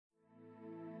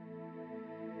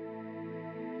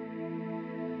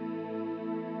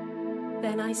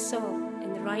Then I saw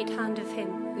in the right hand of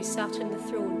him who sat on the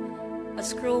throne a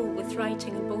scroll with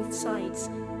writing on both sides,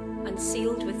 and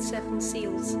sealed with 7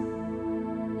 seals.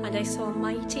 And I saw a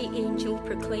mighty angel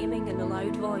proclaiming in a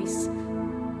loud voice,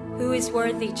 "Who is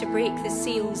worthy to break the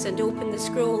seals and open the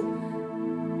scroll?"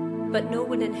 But no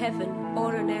one in heaven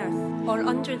or on earth or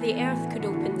under the earth could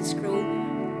open the scroll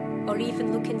or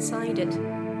even look inside it.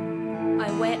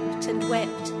 I wept and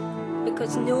wept,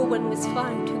 because no one was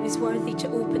found who was worthy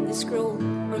to open the scroll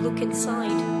or look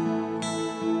inside.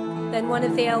 Then one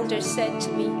of the elders said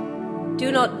to me,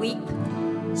 "Do not weep.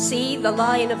 See, the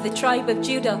Lion of the tribe of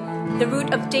Judah, the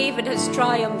Root of David, has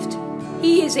triumphed.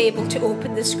 He is able to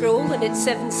open the scroll and its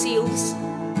 7 seals."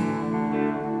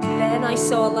 Then I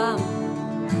saw a lamb,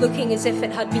 looking as if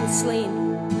it had been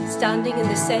slain, standing in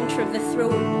the center of the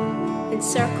throne,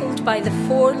 encircled by the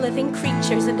 4 living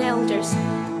creatures and elders.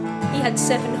 He had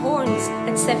 7 horns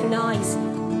and 7 eyes,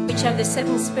 which are the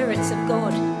 7 spirits of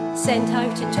God, sent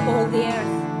out into all the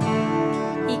earth.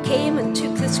 He came and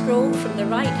took the scroll from the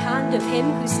right hand of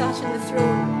him who sat on the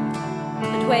throne.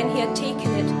 And when he had taken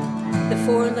it, the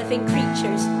 4 living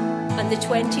creatures and the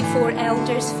 24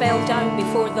 elders fell down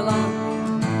before the Lamb.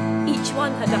 Each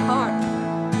one had a harp,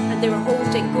 and they were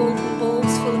holding golden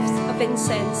bowls full of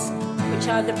incense, which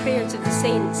are the prayers of the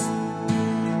saints.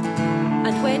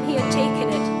 And when he had taken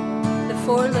it, the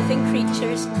 4 living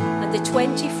creatures and the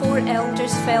 24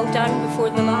 elders fell down before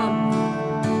the Lamb.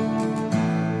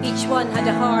 Each one had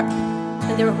a harp,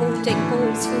 and they were holding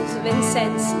bowls full of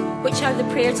incense, which are the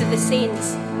prayers of the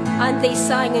saints. And they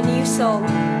sang a new song,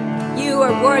 "You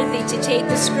are worthy to take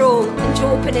the scroll and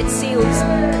to open its seals,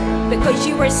 because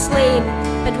you were slain,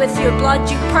 and with your blood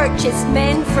you purchased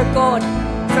men for God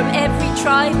from every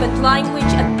tribe and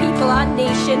language and people and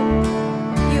nation.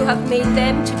 You have made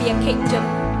them to be a kingdom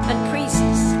and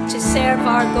priests to serve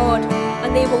our God,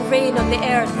 and they will reign on the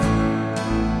earth."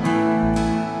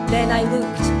 Then I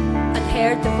looked and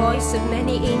heard the voice of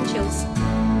many angels,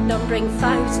 numbering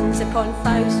thousands upon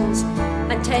thousands,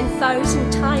 and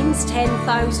 10,000 times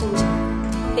 10,000.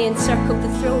 They encircled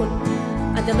the throne,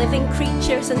 and the living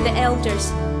creatures and the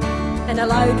elders. In a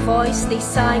loud voice they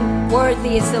sang,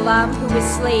 "Worthy is the Lamb who was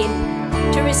slain,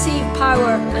 to receive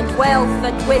power and wealth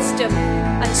and wisdom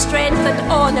and strength and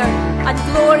honor and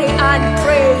glory and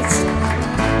praise."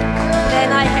 Then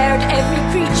I heard every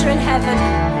creature in heaven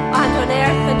and on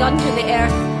earth and under the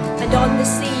earth and on the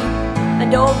sea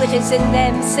and all that is in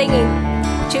them singing,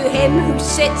 "To him who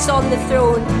sits on the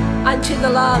throne and to the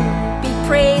Lamb be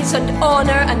praise and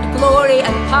honor and glory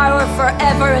and power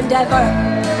forever and ever."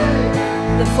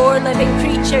 The 4 living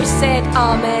creatures said,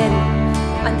 "Amen,"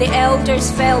 and the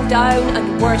elders fell down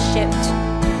and worshipped.